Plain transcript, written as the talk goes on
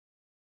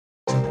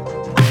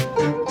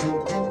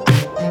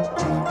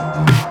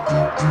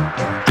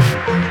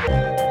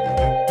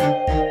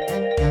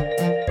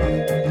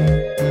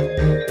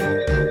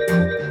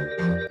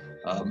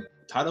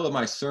Title of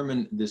my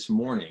sermon this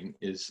morning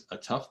is A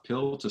Tough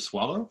Pill to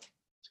Swallow?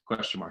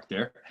 Question mark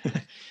there.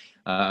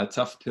 A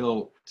tough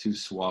pill to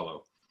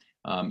swallow.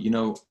 You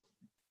know,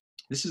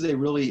 this is a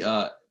really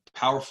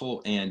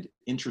powerful and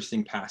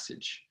interesting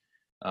passage.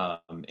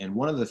 And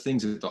one of the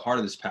things at the heart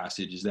of this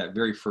passage is that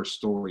very first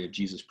story of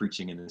Jesus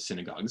preaching in the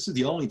synagogue. This is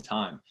the only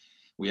time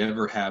we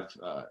ever have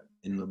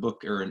in the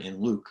book, or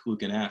in Luke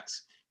and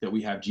Acts, that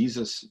we have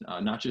Jesus,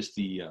 not just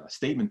the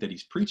statement that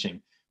he's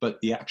preaching, but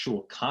the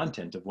actual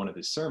content of one of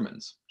his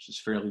sermons, which is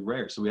fairly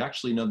rare. So we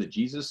actually know that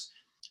Jesus,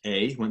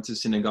 went to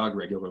synagogue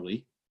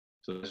regularly.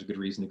 So there's a good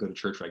reason to go to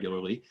church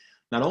regularly.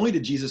 Not only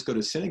did Jesus go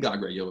to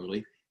synagogue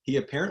regularly, he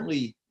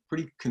apparently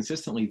pretty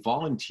consistently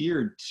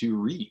volunteered to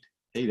read.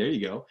 Hey, there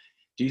you go.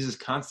 Jesus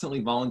constantly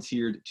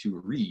volunteered to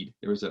read.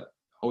 There was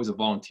always a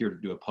volunteer to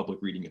do a public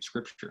reading of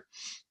scripture.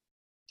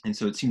 And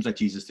so it seems like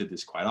Jesus did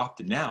this quite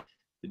often. Now,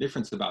 the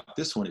difference about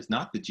this one is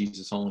not that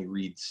Jesus only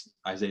reads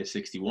Isaiah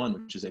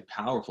 61, which is a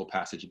powerful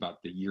passage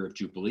about the year of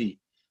Jubilee,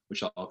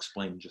 which I'll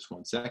explain in just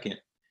one second,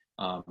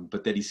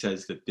 but that he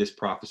says that this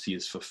prophecy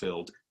is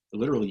fulfilled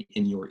literally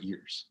in your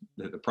ears.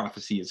 The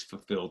prophecy is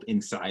fulfilled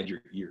inside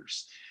your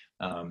ears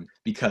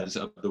because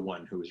of the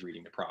one who is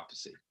reading the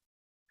prophecy.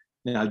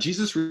 Now,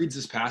 Jesus reads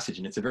this passage,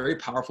 and it's a very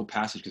powerful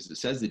passage because it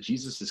says that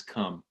Jesus has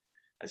come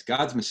as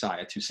God's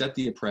Messiah to set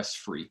the oppressed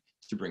free,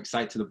 to bring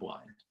sight to the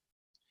blind.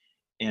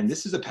 And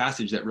this is a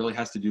passage that really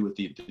has to do with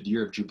the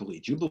year of Jubilee.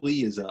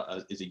 Jubilee is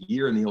a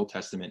year in the Old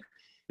Testament.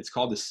 It's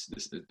called this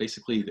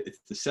basically, it's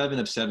the 7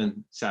 of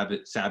 7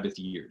 Sabbath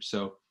years.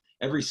 So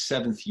every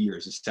 7th year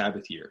is a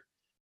Sabbath year.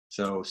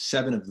 So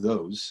 7 of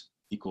those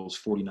equals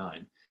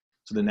 49.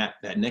 So then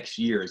that next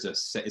year is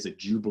a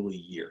Jubilee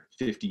year.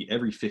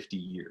 Every 50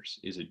 years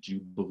is a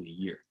Jubilee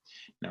year.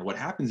 Now, what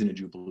happens in a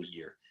Jubilee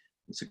year?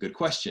 It's a good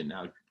question.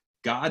 Now,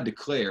 God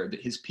declared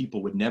that his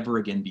people would never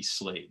again be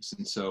slaves.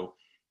 And so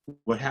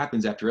what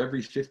happens after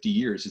every 50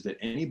 years is that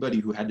anybody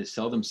who had to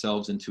sell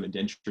themselves into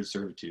indentured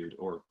servitude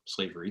or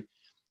slavery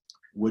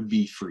would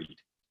be freed.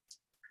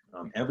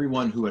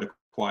 Everyone who had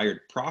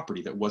acquired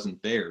property that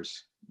wasn't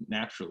theirs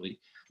naturally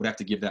would have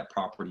to give that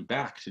property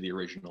back to the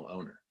original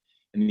owner.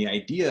 And the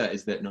idea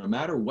is that no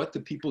matter what the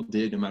people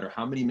did, no matter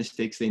how many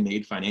mistakes they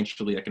made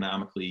financially,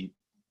 economically,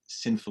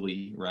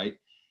 sinfully, right,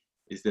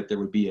 is that there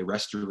would be a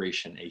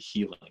restoration, a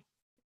healing,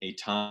 a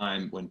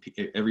time when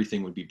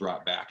everything would be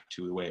brought back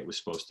to the way it was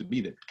supposed to be,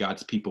 that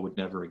God's people would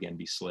never again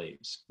be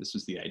slaves. This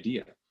was the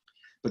idea.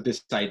 But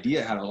this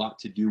idea had a lot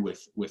to do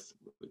with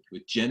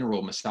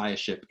general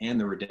messiahship and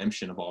the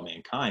redemption of all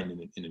mankind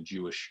in a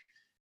Jewish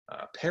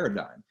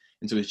paradigm.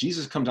 And so as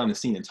Jesus comes on the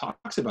scene and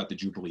talks about the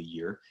Jubilee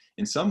year,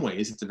 in some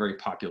ways it's a very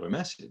popular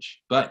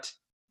message. But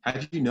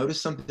have you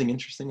noticed something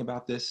interesting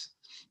about this?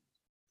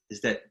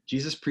 Is that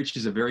Jesus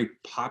preaches a very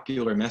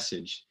popular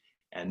message,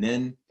 and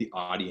then the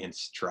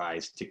audience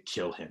tries to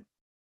kill him.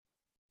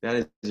 That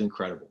is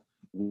incredible.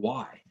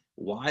 Why?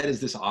 Why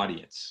does this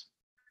audience,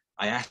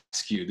 I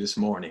ask you this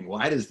morning,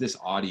 why does this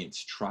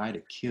audience try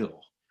to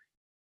kill?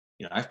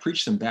 You know, I've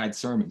preached some bad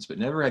sermons, but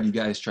never have you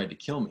guys tried to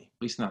kill me,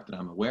 at least not that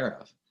I'm aware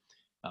of.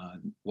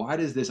 Why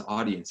does this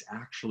audience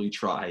actually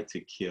try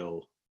to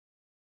kill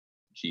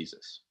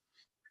Jesus?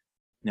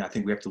 Now, I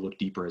think we have to look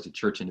deeper as a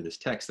church into this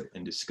text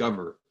and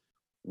discover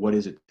what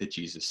is it that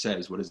Jesus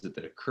says, what is it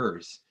that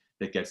occurs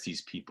that gets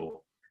these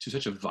people to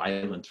such a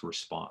violent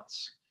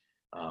response.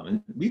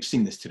 And we've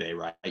seen this today,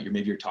 right?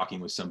 Maybe you're talking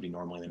with somebody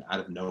normally, and out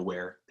of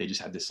nowhere, they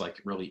just have this like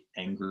really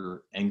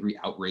angry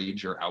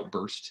outrage or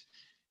outburst.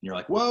 And you're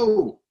like,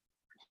 whoa,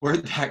 where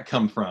did that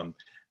come from?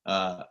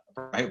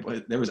 Right?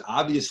 But there was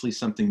obviously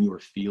something you were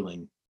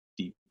feeling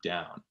deep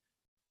down.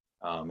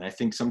 And I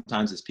think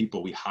sometimes as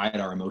people, we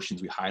hide our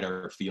emotions, we hide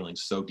our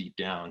feelings so deep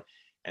down,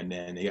 and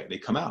then they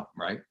come out,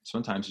 right?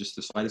 Sometimes just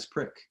the slightest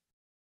prick.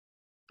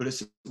 But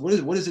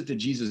what is it that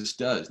Jesus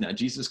does? Now,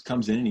 Jesus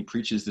comes in and he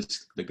preaches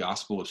the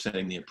gospel of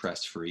setting the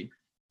oppressed free.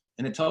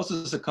 And it tells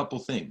us a couple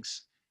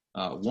things.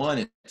 One,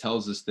 it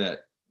tells us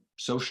that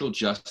social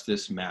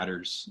justice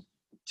matters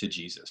to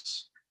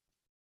Jesus.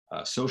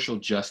 Social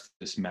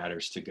justice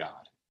matters to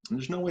God. And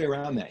there's no way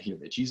around that here,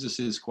 that Jesus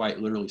is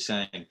quite literally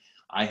saying,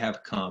 I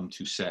have come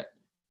to set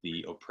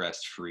the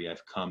oppressed free.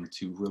 I've come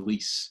to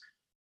release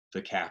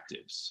the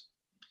captives.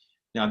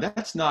 Now,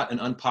 that's not an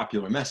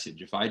unpopular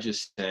message. If I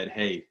just said,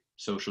 hey,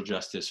 social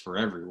justice for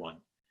everyone,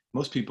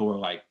 most people are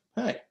like,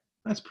 hey,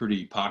 that's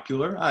pretty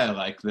popular. I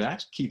like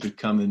that. Keep it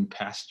coming,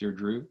 Pastor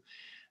Drew.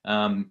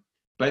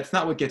 But it's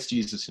not what gets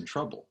Jesus in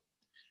trouble.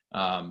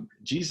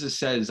 Jesus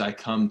says, I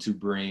come to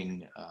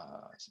bring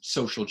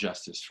social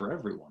justice for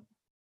everyone.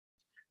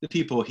 The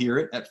people hear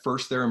it. At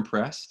first, they're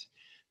impressed.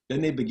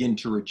 Then they begin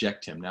to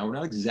reject him. Now, we're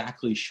not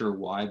exactly sure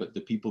why, but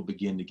the people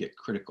begin to get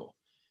critical.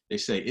 They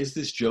say, is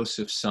this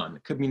Joseph's son?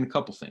 It could mean a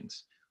couple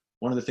things.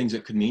 One of the things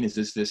it could mean is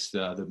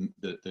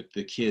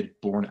the kid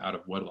born out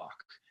of wedlock?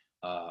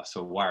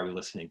 So why are we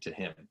listening to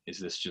him? Is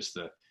this just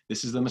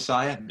this is the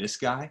Messiah, this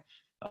guy,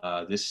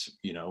 this,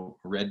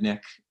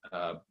 redneck,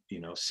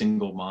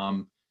 single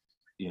mom,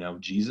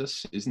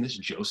 Jesus? Isn't this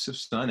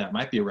Joseph's son? That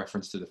might be a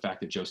reference to the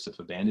fact that Joseph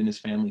abandoned his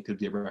family. It could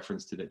be a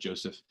reference to that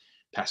Joseph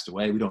passed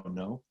away. We don't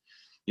know.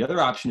 The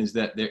other option is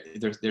that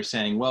they're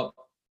saying, well,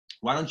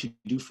 why don't you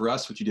do for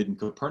us what you did in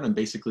Capernaum?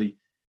 Basically,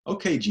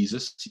 okay,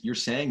 Jesus, you're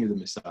saying you're the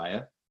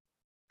Messiah.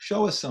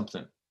 Show us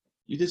something.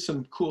 You did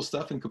some cool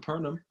stuff in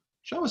Capernaum.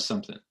 Show us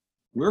something.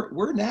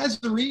 We're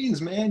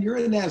Nazarenes, man. You're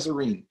a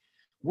Nazarene.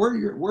 We're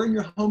in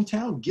your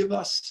hometown. Give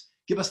us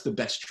the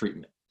best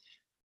treatment.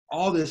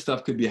 All this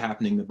stuff could be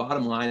happening. The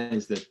bottom line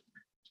is that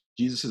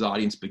Jesus'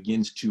 audience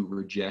begins to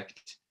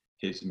reject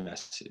his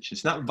message.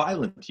 It's not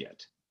violent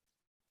yet.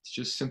 It's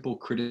just simple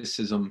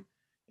criticism,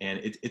 and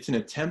it's an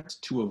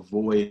attempt to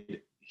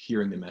avoid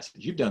hearing the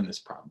message. You've done this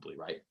probably,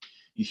 right?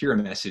 You hear a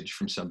message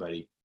from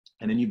somebody,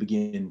 and then you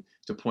begin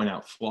to point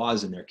out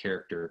flaws in their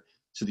character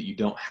so that you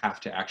don't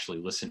have to actually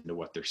listen to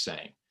what they're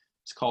saying.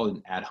 It's called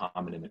an ad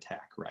hominem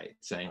attack, right?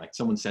 Saying, like,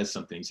 someone says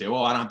something, you say,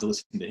 oh, I don't have to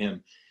listen to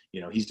him.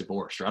 He's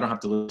divorced, or I don't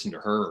have to listen to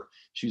her.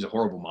 She's a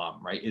horrible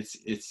mom, right?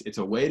 It's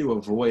a way to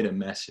avoid a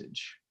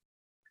message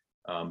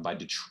by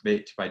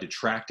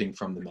detracting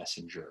from the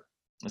messenger.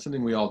 That's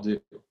something we all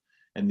do.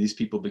 And these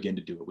people begin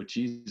to do it with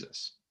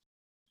Jesus.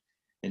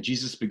 And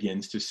Jesus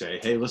begins to say,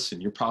 hey,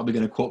 listen, you're probably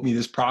going to quote me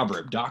this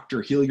proverb,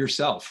 doctor, heal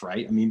yourself,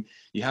 right? I mean,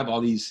 you have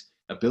all these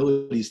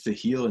abilities to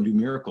heal and do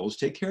miracles.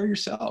 Take care of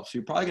yourself. So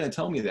you're probably going to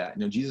tell me that.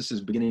 Jesus is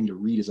beginning to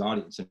read his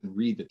audience and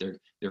read that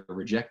they're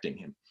rejecting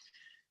him.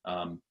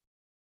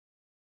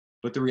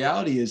 But the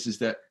reality is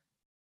that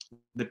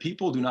the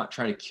people do not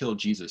try to kill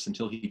Jesus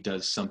until he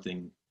does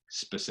something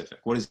specific.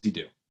 What does he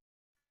do?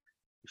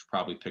 You've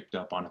probably picked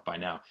up on it by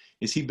now.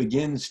 He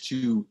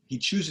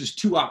chooses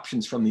two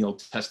options from the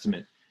Old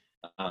Testament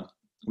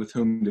with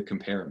whom to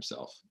compare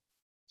himself.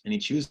 And he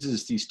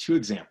chooses these two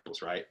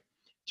examples, right?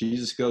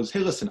 Jesus goes, hey,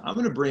 listen, I'm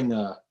going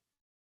to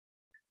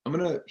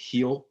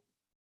heal.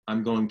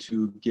 I'm going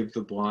to give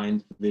the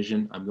blind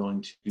vision. I'm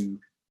going to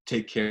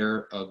take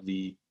care of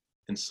the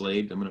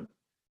enslaved. We're going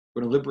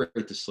to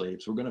liberate the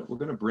slaves. We're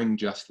going to bring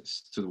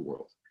justice to the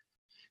world.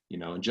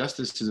 And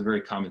justice is a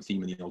very common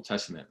theme in the Old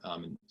Testament.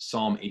 In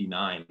Psalm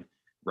 89,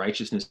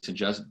 righteousness and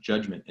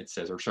judgment, it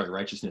says,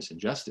 righteousness and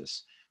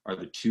justice are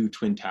the two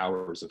twin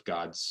towers of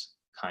God's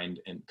kind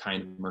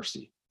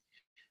mercy.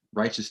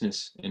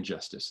 Righteousness and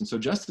justice. And so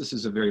justice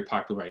is a very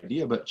popular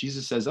idea, but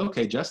Jesus says,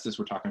 okay, justice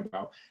we're talking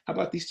about. How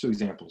about these two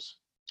examples?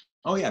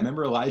 Oh yeah,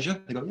 remember Elijah?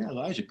 They go, yeah,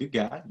 Elijah, good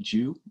guy,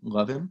 Jew,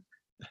 love him.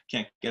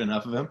 Can't get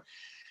enough of him.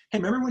 Hey,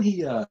 remember when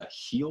he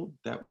healed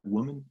that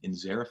woman in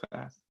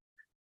Zarephath?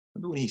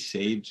 Remember when he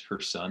saved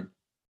her son?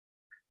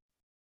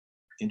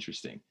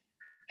 Interesting.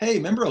 Hey,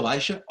 remember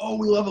Elisha? Oh,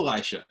 we love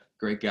Elisha.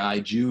 Great guy,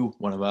 Jew,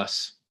 one of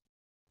us.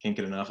 Can't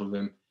get enough of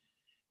him.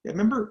 Yeah,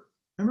 remember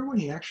when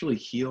he actually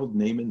healed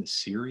Naaman the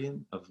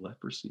Syrian of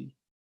leprosy?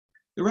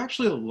 There were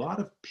actually a lot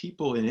of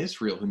people in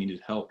Israel who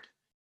needed help.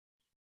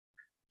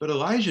 But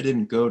Elijah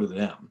didn't go to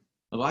them.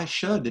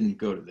 Elisha didn't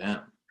go to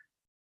them.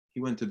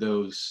 He went to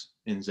those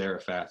in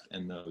Zarephath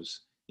and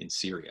those in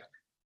Syria.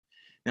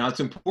 Now, it's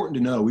important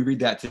to know, we read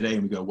that today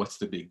and we go, what's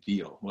the big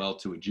deal? Well,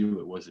 to a Jew,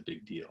 it was a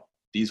big deal.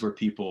 These were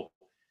people,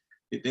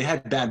 they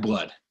had bad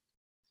blood,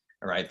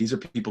 all right? These are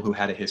people who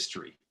had a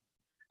history.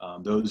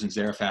 Those in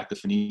Zarephath, the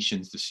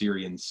Phoenicians, the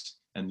Syrians,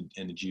 and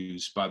the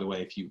Jews. By the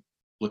way, if you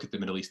look at the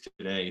Middle East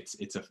today,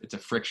 it's a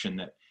friction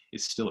that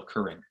is still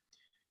occurring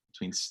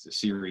between the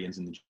Syrians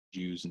and the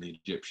Jews and the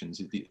Egyptians,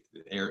 the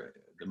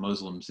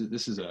Muslims.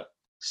 This is a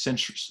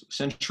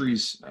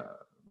centuries,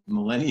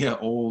 millennia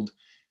old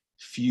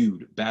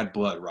feud, bad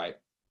blood, right?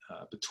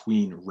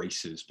 Between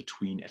races,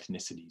 between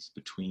ethnicities,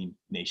 between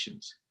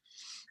nations.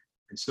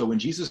 And so when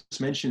Jesus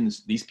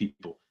mentions these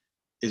people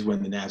is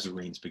when the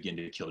Nazarenes begin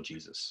to kill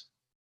Jesus.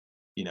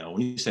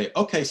 When you say,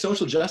 okay,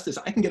 social justice,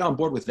 I can get on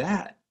board with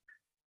that.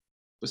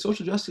 But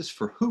social justice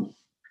for who?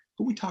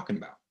 Who are we talking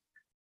about?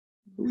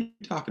 Who are we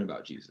talking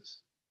about, Jesus?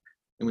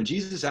 And when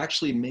Jesus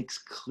actually makes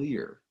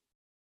clear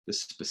the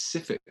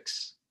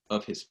specifics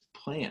of his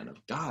plan,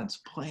 of God's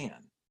plan,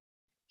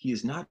 he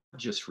is not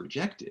just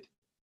rejected.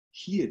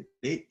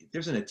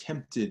 There's an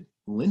attempted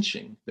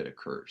lynching that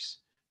occurs.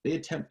 They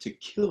attempt to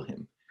kill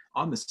him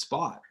on the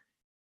spot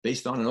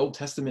based on an Old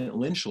Testament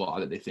lynch law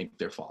that they think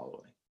they're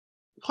following.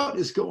 What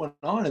is going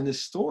on in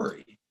this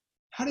story?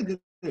 How did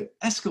it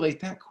escalate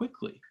that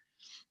quickly?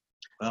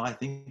 Well, I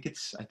think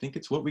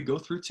it's what we go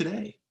through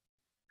today.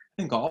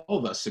 I think all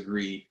of us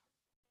agree,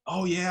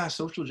 oh yeah,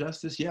 social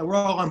justice, yeah, we're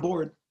all on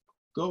board.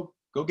 Go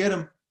get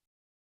them.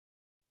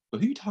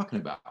 But who are you talking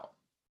about?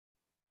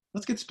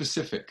 Let's get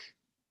specific.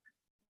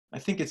 I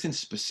think it's in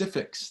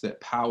specifics that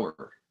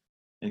power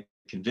and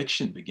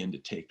conviction begin to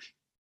take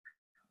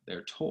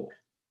their toll.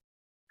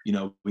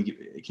 Can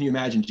you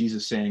imagine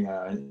Jesus saying,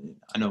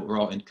 I know we're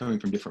all coming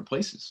from different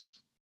places.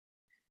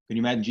 Can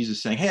you imagine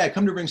Jesus saying, hey, I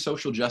come to bring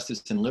social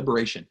justice and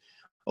liberation.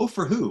 Oh,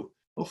 for who?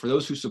 Oh, for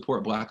those who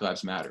support Black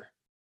Lives Matter.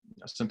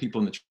 Some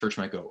people in the church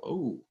might go,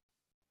 oh,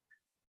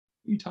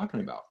 what are you talking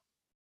about?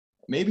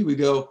 Maybe we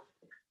go,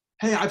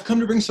 hey, I've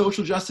come to bring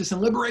social justice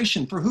and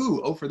liberation. For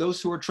who? Oh, for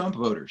those who are Trump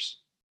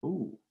voters.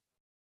 Ooh,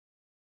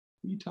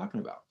 what are you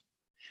talking about?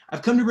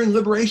 I've come to bring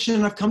liberation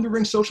and I've come to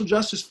bring social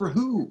justice. For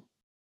who?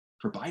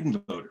 For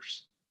Biden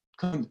voters.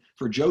 come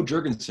for Joe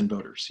Jurgensen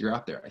voters. You're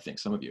out there, I think,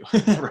 some of you,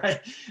 right?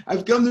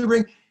 I've come to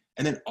bring,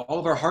 and then all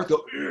of our hearts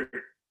go,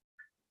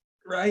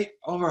 right?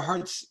 All of our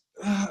hearts,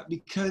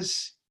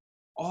 because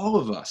all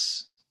of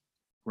us,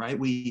 right?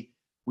 We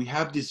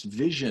have this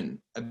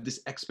vision of this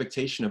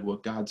expectation of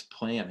what God's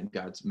plan and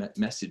God's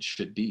message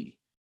should be.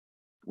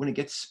 When it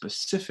gets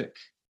specific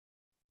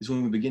is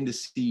when we begin to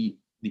see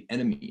the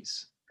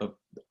enemies of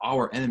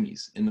our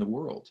enemies in the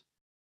world.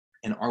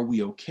 And are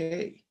we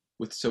okay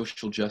with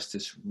social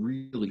justice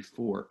really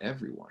for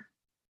everyone?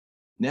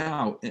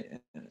 Now, in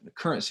the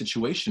current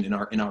situation in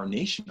our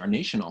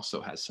nation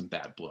also has some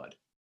bad blood.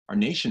 Our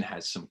nation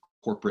has some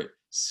corporate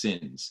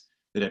sins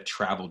that have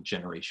traveled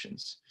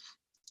generations.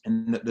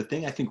 And the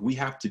thing I think we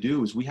have to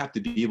do is we have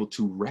to be able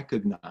to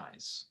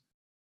recognize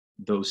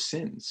those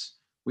sins.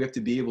 We have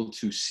to be able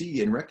to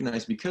see and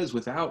recognize, because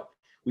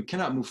we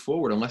cannot move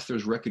forward unless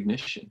there's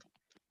recognition.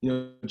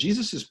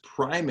 Jesus's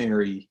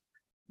primary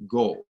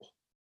goal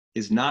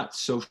is not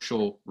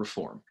social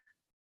reform,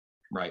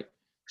 right?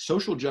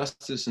 Social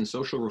justice and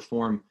social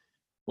reform,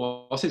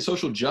 well, I'll say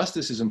social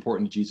justice is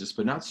important to Jesus,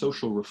 but not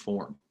social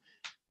reform.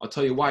 I'll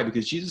tell you why,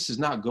 because Jesus is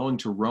not going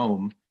to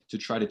Rome to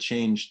try to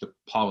change the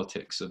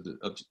politics of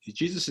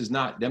Jesus is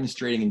not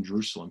demonstrating in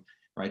Jerusalem,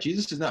 right?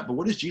 Jesus is not, but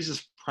what is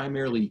Jesus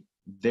primarily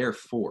there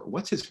for?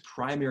 What's his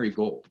primary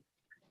goal?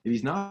 If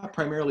he's not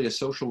primarily a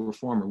social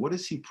reformer, what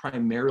is he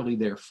primarily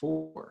there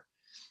for?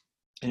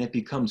 And it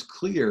becomes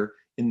clear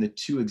in the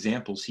two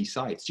examples he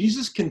cites.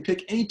 Jesus can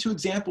pick any two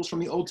examples from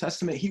the Old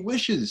Testament he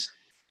wishes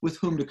with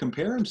whom to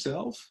compare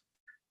himself.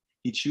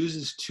 He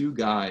chooses two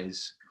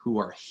guys who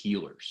are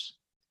healers.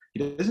 He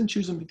doesn't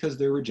choose them because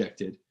they're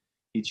rejected.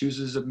 He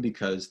chooses them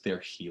because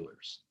they're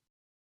healers.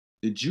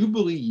 The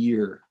Jubilee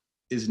year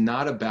is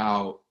not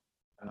about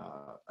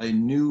a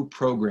new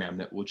program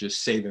that will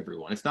just save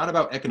everyone. It's not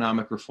about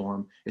economic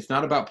reform. It's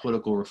not about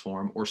political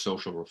reform or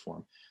social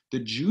reform. The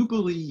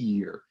Jubilee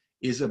year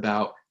is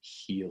about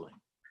healing.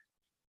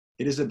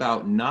 It is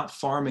about not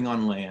farming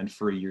on land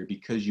for a year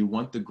because you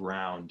want the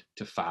ground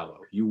to fallow.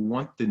 You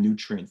want the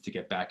nutrients to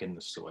get back in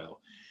the soil.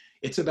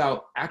 It's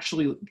about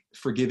actually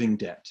forgiving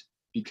debt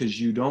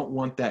because you don't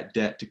want that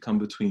debt to come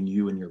between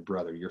you and your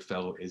brother, your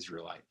fellow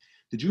Israelite.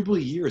 The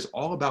Jubilee year is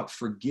all about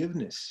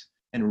forgiveness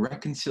and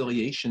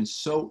reconciliation.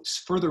 So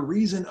for the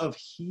reason of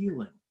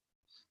healing,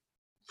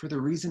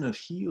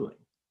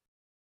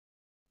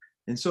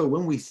 And so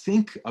when we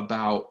think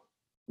about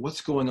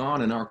what's going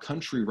on in our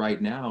country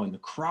right now and the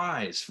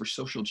cries for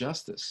social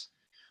justice,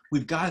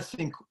 we've got to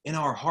think in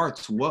our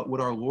hearts, what would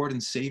our Lord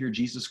and Savior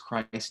Jesus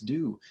Christ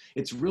do?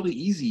 It's really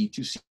easy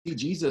to see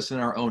Jesus in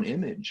our own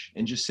image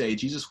and just say,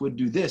 Jesus would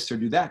do this or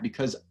do that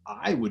because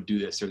I would do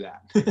this or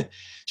that.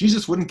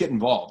 Jesus wouldn't get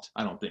involved,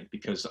 I don't think,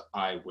 because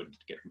I wouldn't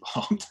get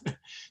involved.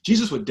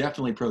 Jesus would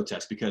definitely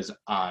protest because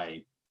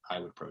I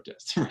would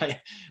protest, right?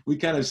 We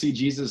kind of see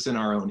Jesus in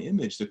our own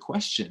image. The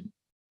question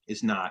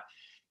is not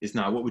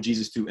what would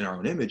Jesus do in our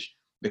own image?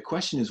 The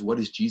question is, what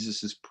is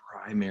Jesus's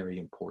primary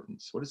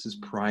importance? What is his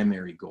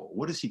primary goal?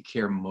 What does he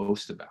care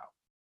most about?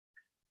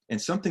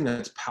 And something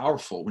that's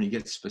powerful when you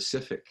get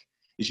specific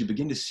is you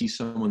begin to see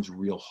someone's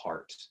real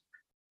heart.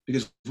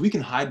 Because we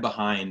can hide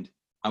behind,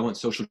 I want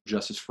social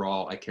justice for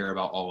all, I care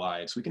about all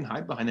lives. We can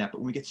hide behind that, but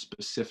when we get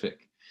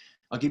specific,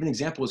 I'll give you an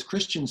example. As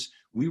Christians,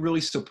 we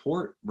really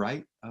support,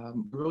 right?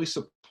 We really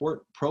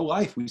support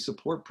pro-life. We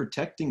support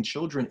protecting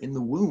children in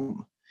the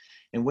womb.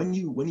 And when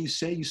you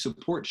say you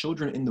support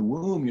children in the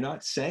womb, you're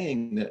not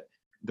saying that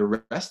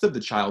the rest of the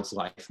child's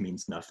life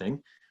means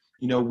nothing.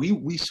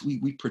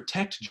 We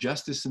protect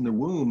justice in the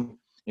womb,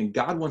 and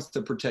God wants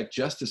to protect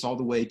justice all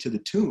the way to the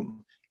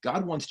tomb.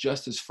 God wants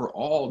justice for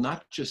all,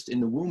 not just in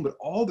the womb, but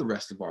all the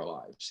rest of our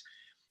lives.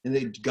 And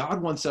that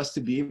God wants us to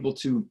be able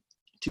to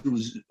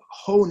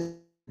hone in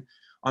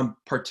on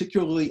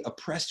particularly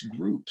oppressed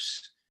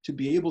groups, to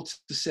be able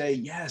to say,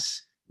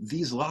 yes,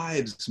 these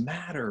lives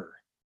matter.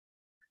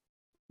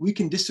 We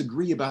can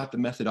disagree about the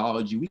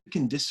methodology. We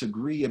can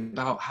disagree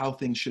about how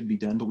things should be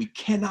done, but we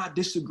cannot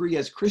disagree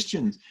as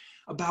Christians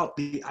about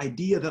the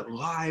idea that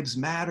lives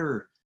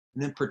matter.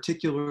 And in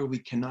particular, we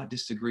cannot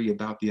disagree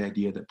about the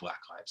idea that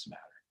Black lives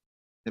matter,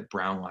 that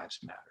brown lives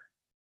matter.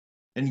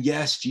 And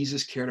yes,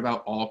 Jesus cared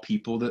about all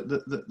people.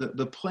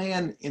 The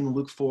plan in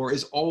Luke 4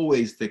 is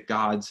always that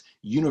God's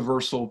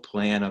universal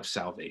plan of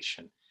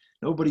salvation.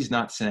 Nobody's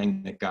not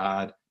saying that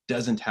God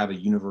doesn't have a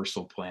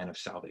universal plan of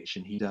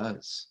salvation. He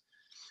does.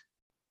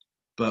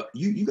 But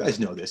you guys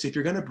know this. If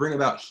you're going to bring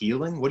about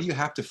healing, what do you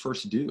have to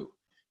first do?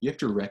 You have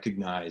to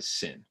recognize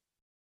sin.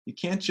 You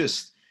can't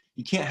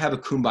have a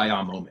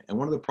kumbaya moment. And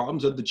one of the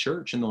problems of the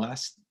church in the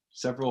last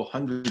several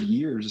hundred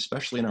years,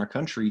 especially in our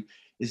country,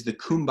 is the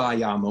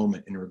kumbaya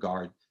moment in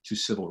regard to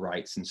civil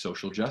rights and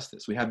social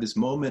justice. We have this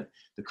moment,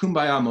 the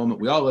kumbaya moment.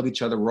 We all love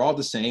each other. We're all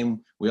the same.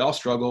 We all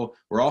struggle.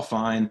 We're all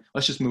fine.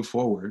 Let's just move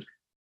forward.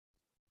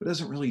 But it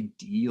doesn't really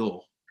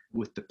deal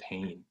with the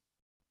pain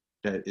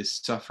that is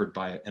suffered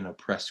by an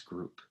oppressed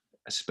group,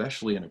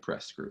 especially an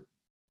oppressed group.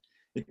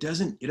 It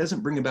doesn't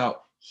bring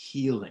about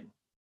healing.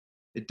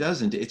 It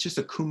doesn't. It's just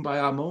a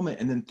kumbaya moment,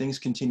 and then things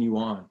continue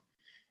on.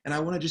 And I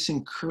want to just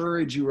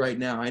encourage you right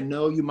now. I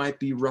know you might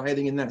be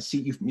writhing in that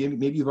seat.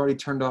 Maybe you've already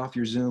turned off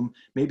your Zoom.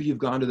 Maybe you've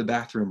gone to the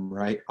bathroom,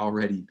 right,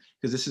 already,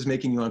 because this is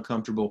making you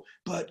uncomfortable.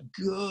 But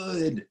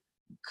good.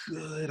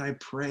 I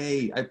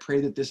pray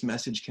that this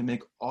message can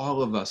make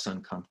all of us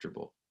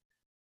uncomfortable,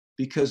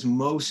 because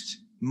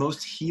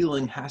most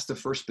healing has to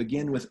first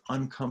begin with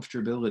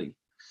uncomfortability.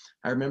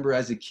 I remember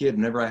as a kid,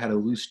 whenever I had a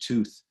loose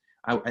tooth,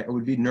 I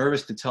would be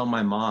nervous to tell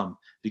my mom,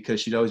 because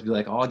she'd always be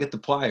like, "Oh, I'll get the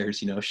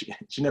pliers." You know, she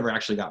never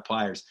actually got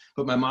pliers,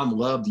 but my mom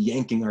loved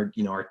yanking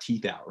our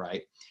teeth out,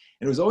 right?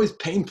 And it was always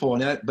painful.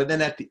 But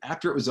then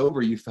after it was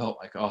over, you felt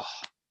like, "Oh,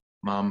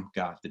 mom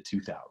got the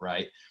tooth out,"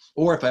 right?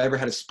 Or if I ever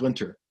had a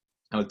splinter,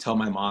 I would tell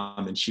my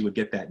mom, and she would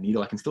get that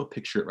needle. I can still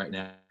picture it right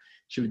now.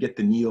 She would get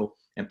the needle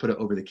and put it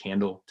over the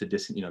candle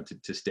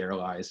to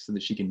sterilize, so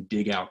that she can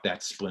dig out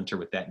that splinter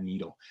with that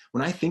needle.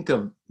 When I think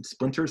of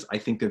splinters, I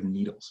think of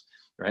needles,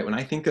 right? When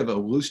I think of a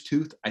loose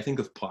tooth, I think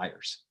of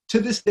pliers to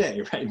this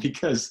day, right?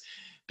 Because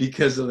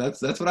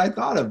that's what I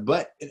thought of.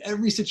 But in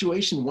every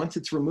situation, once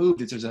it's removed,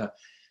 there's a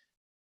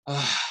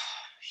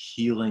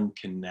healing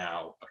can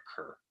now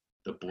occur.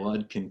 The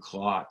blood can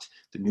clot,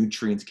 the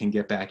nutrients can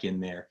get back in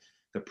there.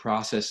 The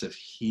process of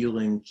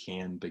healing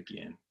can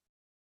begin.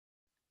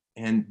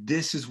 And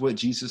this is what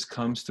Jesus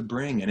comes to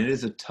bring. And it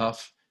is a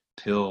tough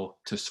pill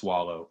to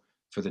swallow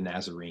for the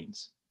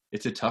Nazarenes.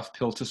 It's a tough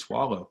pill to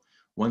swallow,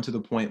 one to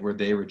the point where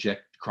they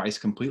reject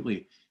Christ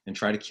completely and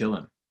try to kill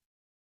him.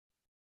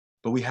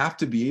 But we have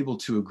to be able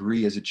to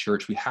agree as a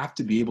church. We have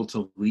to be able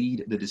to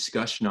lead the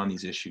discussion on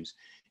these issues.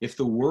 If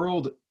the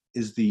world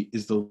is the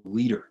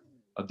leader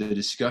of the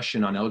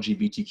discussion on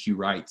LGBTQ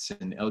rights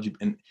and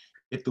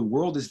if the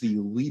world is the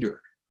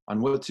leader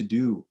on what to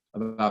do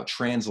about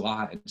trans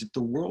lives, if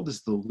the world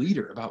is the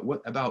leader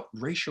about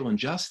racial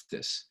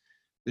injustice,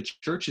 the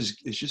church is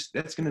just,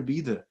 that's going to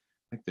be the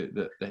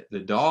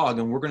dog,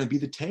 and we're going to be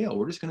the tail.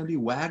 We're just going to be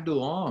wagged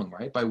along,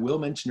 right? By Will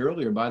mentioned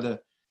earlier, by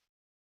the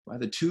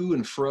to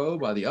and fro,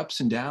 by the ups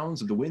and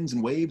downs of the winds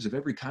and waves of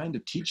every kind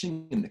of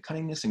teaching and the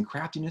cunningness and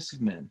craftiness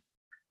of men.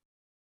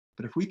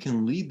 But if we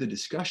can lead the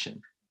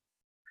discussion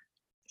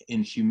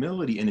in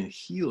humility and in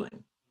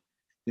healing,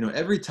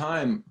 every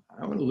time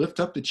I want to lift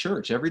up the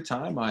church, every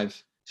time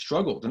I've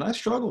struggled, and I've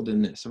struggled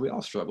in this, and we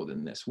all struggled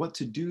in this, what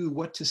to do,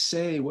 what to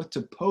say, what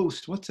to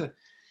post,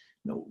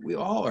 we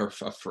all are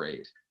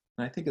afraid.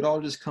 And I think it all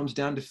just comes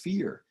down to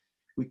fear.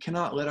 We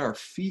cannot let our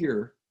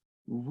fear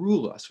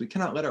rule us. We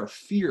cannot let our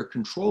fear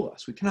control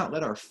us. We cannot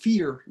let our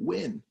fear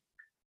win.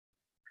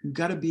 You've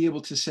got to be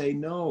able to say,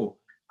 no,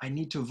 I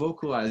need to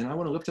vocalize. And I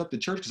want to lift up the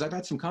church, because I've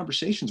had some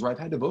conversations where I've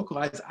had to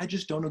vocalize, I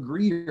just don't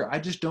agree, or I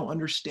just don't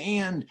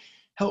understand.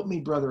 Help me,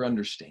 brother,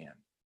 understand.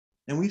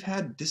 And we've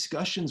had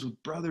discussions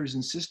with brothers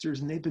and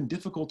sisters, and they've been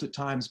difficult at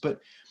times.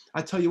 But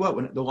I tell you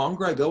what, the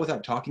longer I go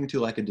without talking to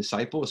like a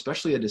disciple,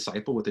 especially a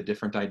disciple with a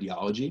different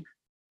ideology,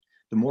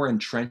 the more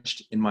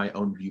entrenched in my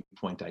own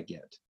viewpoint I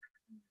get.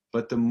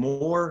 But the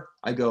more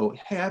I go,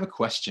 hey, I have a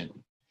question.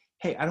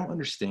 Hey, I don't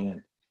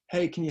understand.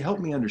 Hey, can you help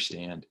me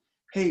understand?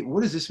 Hey,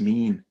 what does this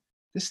mean?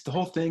 The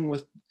whole thing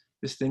with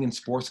this thing in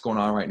sports going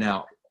on right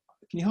now,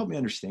 can you help me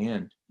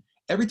understand?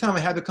 Every time I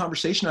have a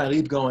conversation, I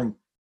leave going,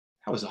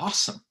 that was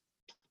awesome.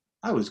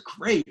 That was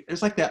great.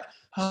 It's like that,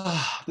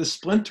 the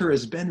splinter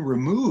has been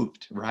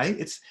removed, right?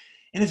 It's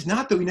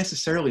not that we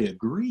necessarily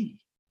agree.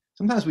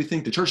 Sometimes we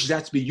think the church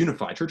has to be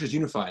unified. Church is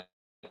unified.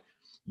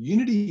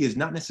 Unity is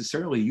not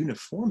necessarily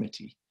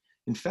uniformity.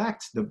 In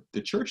fact,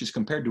 the church is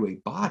compared to a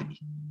body,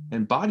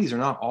 and bodies are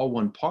not all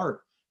one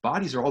part.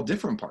 Bodies are all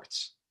different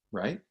parts,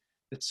 right?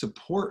 That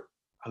support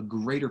a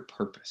greater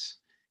purpose.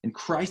 And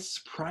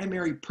Christ's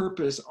primary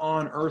purpose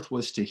on earth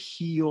was to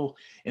heal,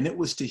 and it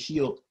was to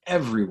heal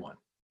everyone,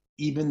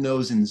 even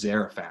those in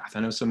Zarephath. I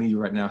know some of you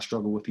right now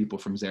struggle with people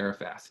from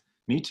Zarephath.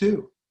 Me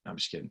too. No, I'm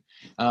just kidding.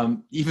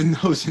 Even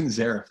those in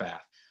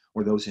Zarephath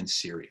or those in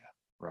Syria,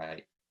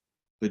 right?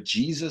 But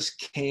Jesus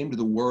came to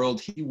the world.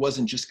 He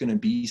wasn't just going to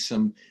be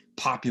some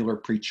popular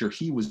preacher.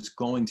 He was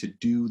going to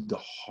do the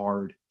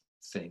hard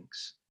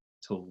things,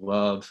 to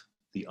love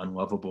the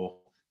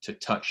unlovable, to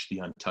touch the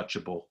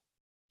untouchable.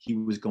 He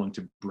was going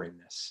to bring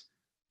this.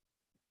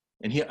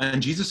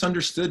 And Jesus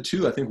understood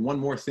too, I think one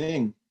more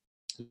thing,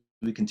 as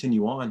we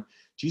continue on,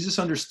 Jesus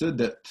understood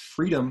that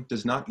freedom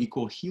does not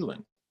equal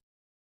healing,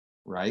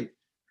 right?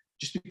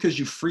 Just because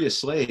you free a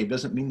slave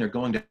doesn't mean they're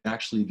going to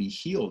actually be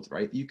healed,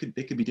 right?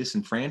 They could be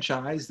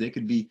disenfranchised. They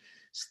couldn't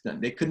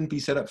be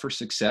set up for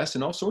success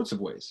in all sorts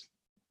of ways,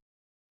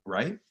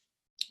 right?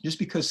 Just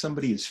because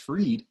somebody is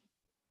freed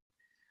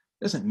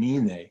doesn't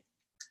mean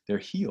they're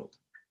healed.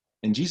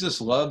 And Jesus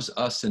loves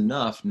us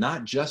enough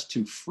not just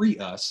to free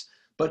us,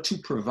 but to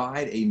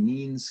provide a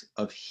means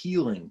of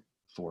healing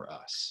for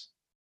us.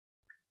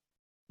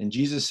 And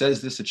Jesus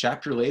says this a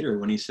chapter later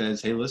when he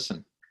says, hey,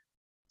 listen,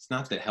 it's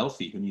not the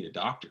healthy who need a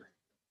doctor.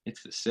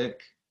 It's the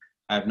sick.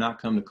 I have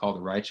not come to call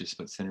the righteous,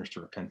 but sinners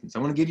to repentance. I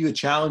want to give you a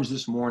challenge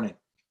this morning.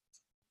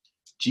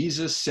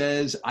 Jesus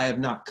says, I have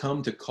not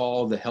come to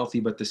call the healthy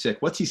but the sick.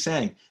 What's he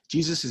saying?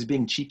 Jesus is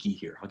being cheeky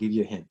here. I'll give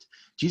you a hint.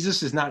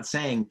 Jesus is not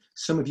saying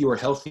some of you are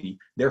healthy,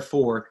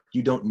 therefore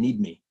you don't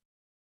need me.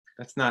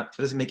 That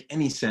doesn't make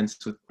any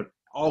sense with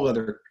all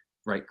other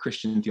right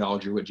Christian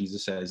theology or what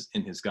Jesus says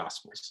in his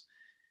gospels.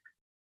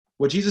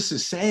 What Jesus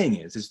is saying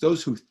is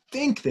those who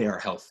think they are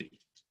healthy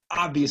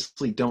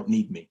obviously don't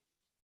need me.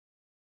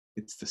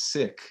 It's the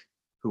sick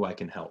who I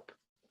can help.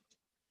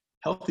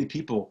 Healthy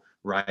people,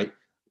 right?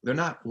 They're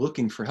not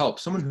looking for help.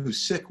 Someone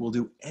who's sick will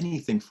do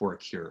anything for a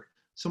cure.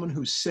 Someone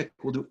who's sick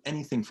will do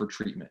anything for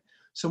treatment.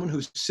 Someone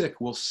who's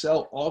sick will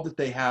sell all that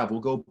they have,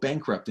 will go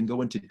bankrupt and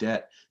go into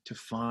debt to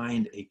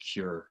find a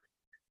cure,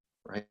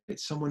 right?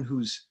 Someone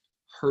who's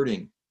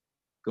hurting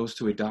goes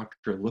to a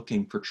doctor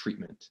looking for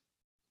treatment.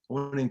 I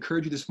want to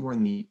encourage you this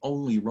morning, the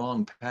only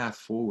wrong path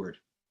forward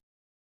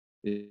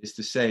is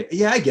to say,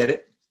 yeah, I get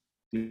it.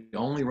 The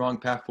only wrong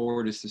path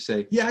forward is to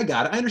say, yeah, I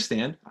got it. I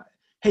understand.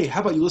 Hey,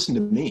 how about you listen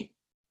to me?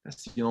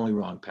 That's the only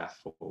wrong path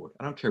forward.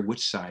 I don't care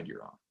which side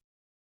you're on.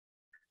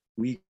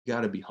 We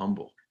got to be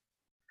humble.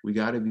 We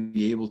got to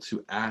be able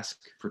to ask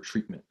for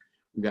treatment.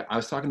 I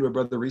was talking to a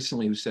brother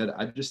recently who said,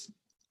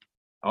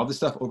 all this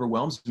stuff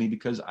overwhelms me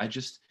because I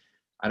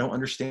don't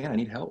understand. I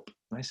need help.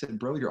 And I said,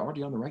 bro, you're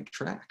already on the right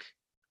track.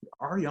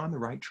 You're already on the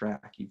right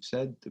track. You've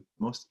said the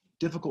most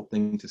difficult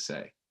thing to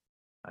say.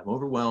 I'm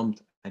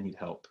overwhelmed. I need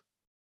help.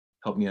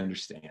 Help me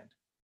understand.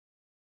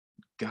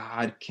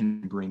 God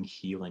can bring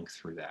healing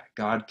through that.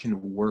 God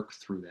can work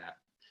through that.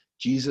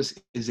 Jesus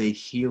is a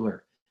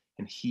healer,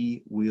 and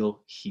he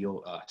will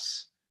heal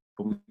us.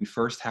 But we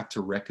first have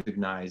to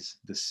recognize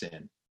the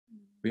sin.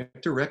 We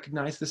have to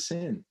recognize the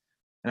sin.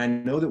 And I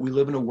know that we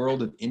live in a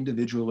world of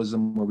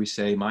individualism where we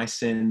say, my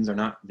sins are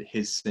not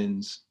his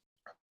sins,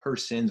 her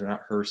sins are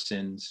not her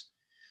sins.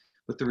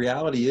 But the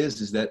reality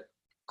is that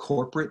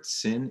corporate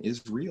sin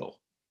is real.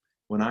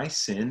 When I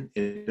sin,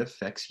 it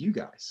affects you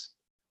guys.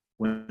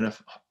 When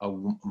a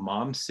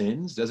mom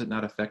sins, does it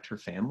not affect her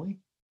family?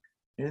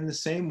 And in the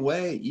same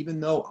way,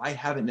 even though I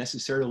haven't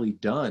necessarily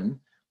done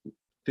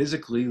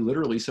physically,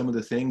 literally, some of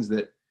the things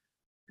that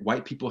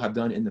white people have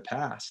done in the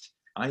past,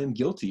 I am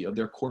guilty of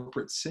their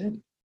corporate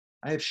sin.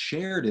 I have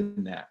shared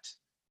in that,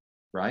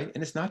 right?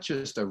 And it's not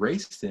just a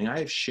race thing. I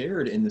have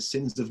shared in the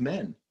sins of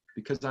men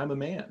because I'm a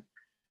man.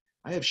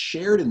 I have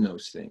shared in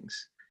those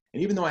things.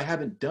 And even though I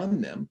haven't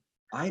done them,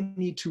 I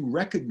need to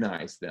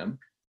recognize them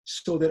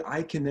so that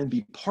I can then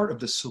be part of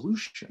the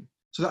solution,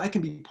 so that I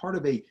can be part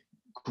of a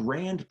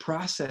grand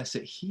process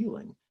at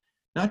healing,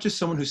 not just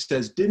someone who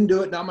says, didn't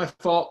do it, not my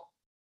fault.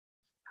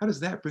 How does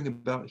that bring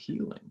about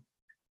healing?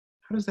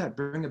 How does that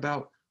bring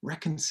about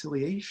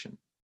reconciliation?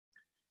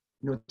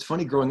 You know, it's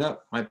funny, growing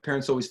up, my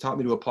parents always taught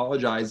me to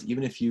apologize,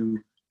 even if you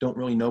don't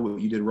really know what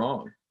you did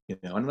wrong. You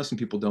know, I know some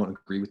people don't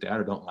agree with that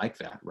or don't like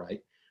that, right?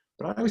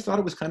 But I always thought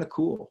it was kind of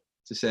cool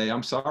to say,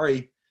 I'm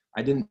sorry,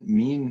 I didn't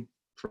mean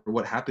for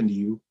what happened to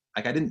you.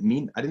 Like, I didn't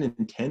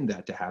intend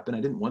that to happen. I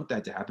didn't want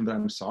that to happen, but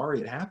I'm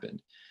sorry it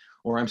happened.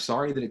 Or I'm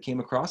sorry that it came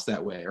across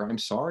that way. Or I'm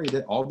sorry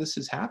that all this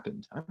has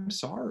happened. I'm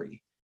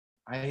sorry.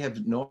 I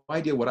have no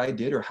idea what I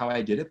did or how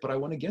I did it, but I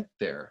want to get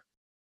there.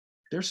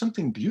 There's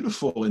something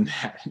beautiful in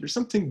that. There's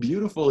something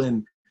beautiful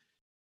in,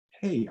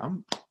 hey,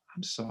 I'm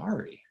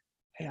sorry.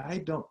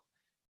 Hey,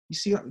 you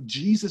see,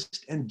 Jesus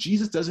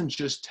doesn't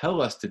just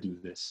tell us to do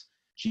this.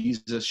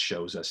 Jesus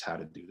shows us how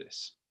to do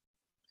this.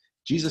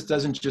 Jesus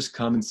doesn't just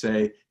come and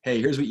say,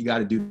 hey, here's what you got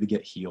to do to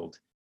get healed.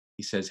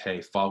 He says, hey,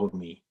 follow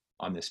me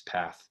on this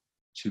path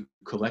to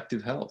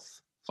collective health.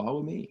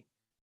 Follow me.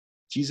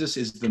 Jesus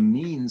is the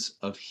means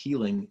of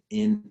healing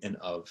in and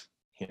of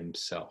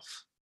himself,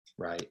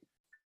 right?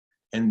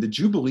 And the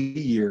Jubilee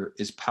year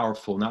is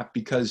powerful, not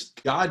because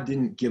God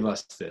didn't give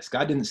us this.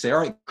 God didn't say, all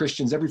right,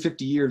 Christians, every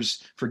 50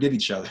 years, forgive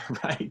each other,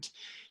 right?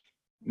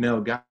 No,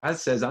 God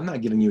says, I'm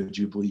not giving you a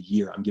Jubilee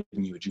year. I'm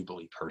giving you a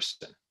Jubilee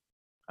person.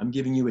 I'm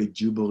giving you a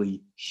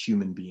Jubilee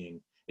human being,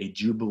 a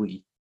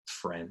Jubilee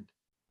friend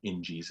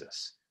in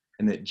Jesus.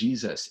 And that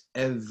Jesus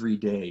every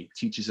day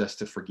teaches us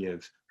to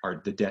forgive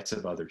the debts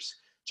of others.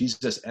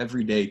 Jesus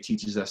every day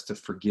teaches us to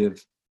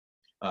forgive,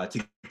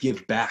 to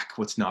give back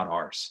what's not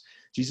ours.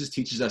 Jesus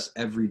teaches us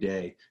every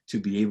day to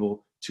be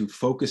able to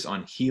focus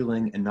on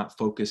healing and not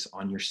focus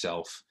on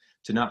yourself,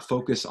 to not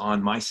focus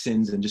on my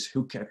sins and just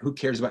who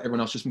cares about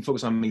everyone else, just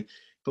focus on me.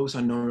 Focus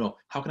on, no,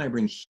 how can I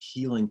bring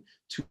healing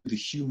to the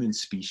human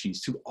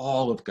species, to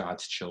all of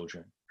God's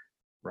children,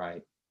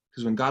 right?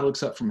 Because when God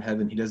looks up from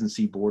heaven, he doesn't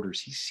see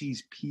borders, he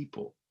sees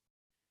people.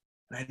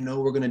 And I know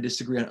we're going to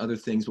disagree on other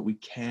things, but we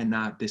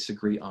cannot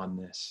disagree on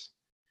this.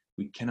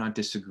 We cannot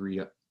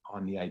disagree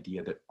on the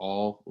idea that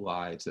all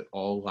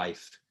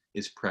life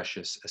is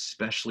precious,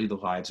 especially the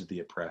lives of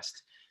the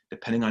oppressed.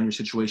 Depending on your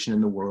situation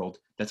in the world,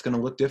 that's going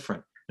to look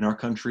different. In our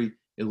country,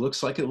 it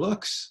looks like it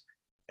looks.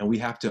 And we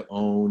have to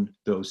own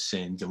those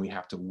sins, and we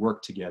have to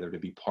work together to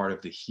be part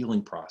of the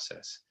healing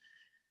process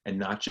and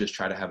not just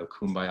try to have a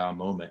kumbaya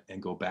moment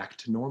and go back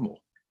to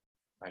normal,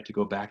 right? To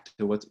go back to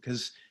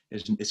because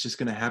it's just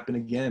going to happen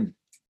again,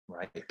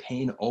 right?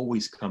 Pain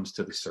always comes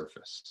to the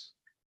surface.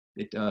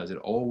 It does. It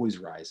always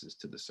rises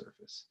to the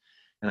surface.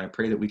 And I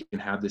pray that we can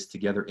have this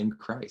together in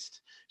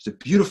Christ. She's a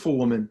beautiful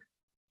woman.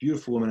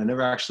 Beautiful woman. I've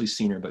never actually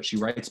seen her, but she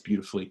writes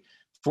beautifully.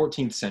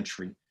 14th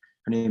century.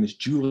 Her name is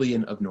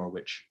Julian of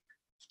Norwich.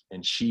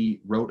 And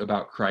she wrote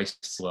about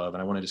Christ's love.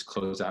 And I want to just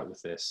close out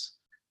with this.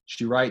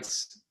 She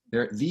writes,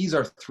 these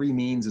are three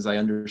means, as I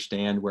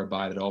understand,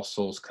 whereby that all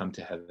souls come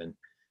to heaven.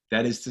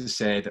 That is to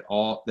say, that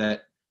all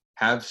that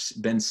have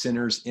been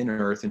sinners in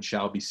earth and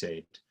shall be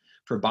saved.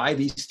 For by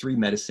these three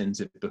medicines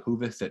it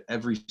behooveth that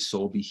every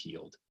soul be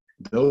healed.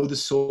 Though the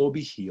soul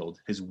be healed,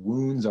 his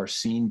wounds are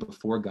seen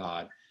before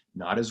God,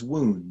 not as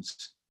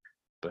wounds,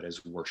 but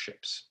as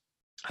worships.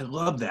 I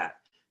love that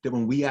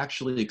when we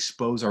actually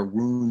expose our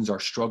wounds, our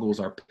struggles,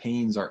 our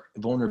pains, our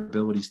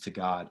vulnerabilities to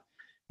God,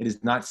 it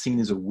is not seen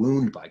as a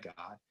wound by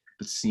God,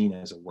 but seen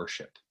as a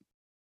worship.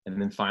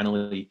 And then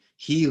finally,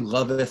 he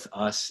loveth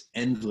us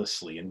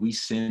endlessly, and we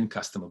sin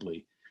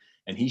customably.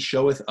 And he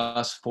showeth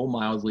us full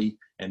mildly,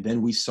 and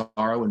then we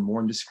sorrow and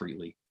mourn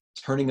discreetly,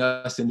 turning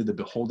us into the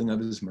beholding of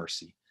his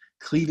mercy,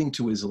 cleaving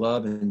to his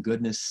love and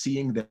goodness,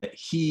 seeing that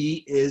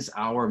he is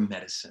our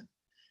medicine,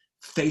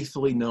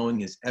 faithfully knowing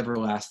his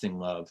everlasting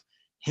love,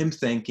 him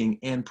thanking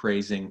and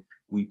praising,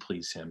 we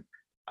please him.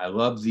 I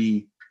love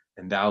thee,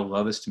 and thou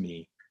lovest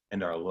me,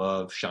 and our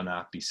love shall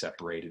not be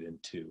separated in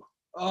two.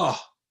 Oh,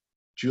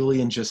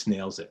 Julian just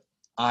nails it.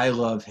 I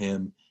love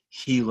him,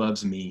 he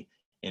loves me,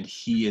 and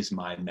he is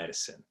my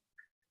medicine.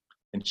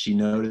 And she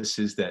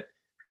notices that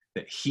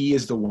he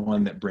is the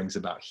one that brings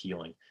about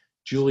healing.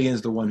 Julian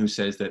is the one who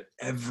says that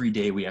every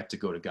day we have to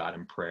go to God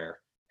in prayer.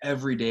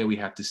 Every day we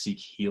have to seek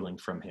healing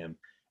from him.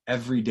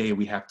 Every day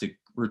we have to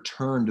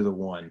return to the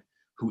one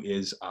who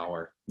is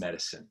our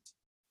medicine.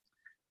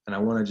 And I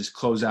want to just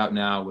close out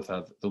now with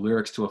the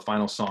lyrics to a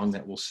final song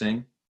that we'll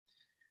sing.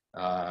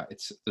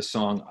 It's the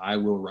song, I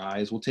Will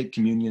Rise. We'll take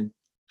communion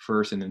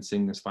first and then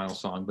sing this final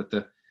song. But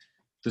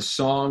the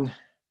song,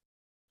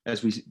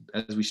 as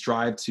we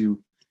strive to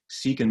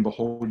seek and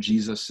behold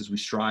Jesus, as we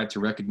strive to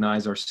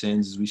recognize our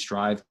sins, as we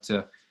strive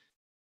to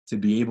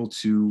be able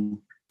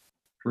to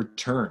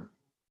return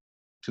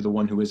to the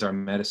one who is our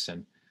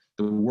medicine,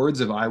 the words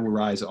of I Will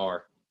Rise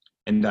are,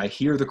 and I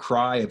hear the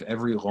cry of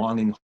every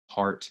longing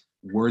heart,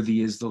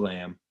 worthy is the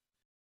Lamb,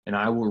 and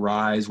I will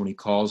rise when he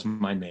calls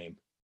my name.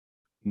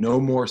 No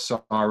more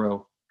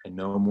sorrow and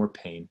no more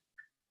pain.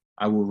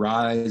 I will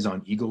rise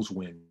on eagle's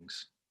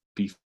wings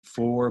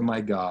before my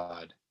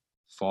God,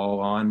 fall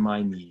on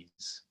my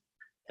knees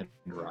and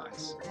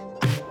rise.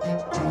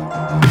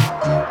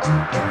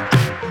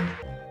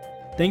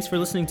 Thanks for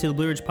listening to the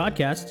Blue Ridge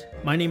Podcast.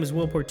 My name is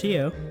Will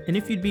Portillo, and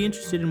if you'd be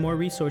interested in more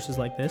resources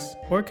like this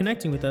or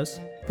connecting with us,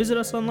 visit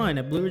us online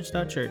at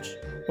blueridge.church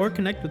or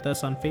connect with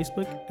us on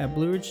Facebook at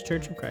Blue Ridge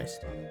Church of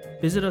Christ.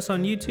 Visit us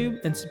on YouTube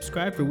and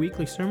subscribe for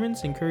weekly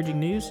sermons, encouraging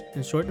news,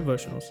 and short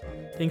devotionals.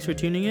 Thanks for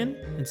tuning in,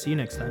 and see you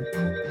next time.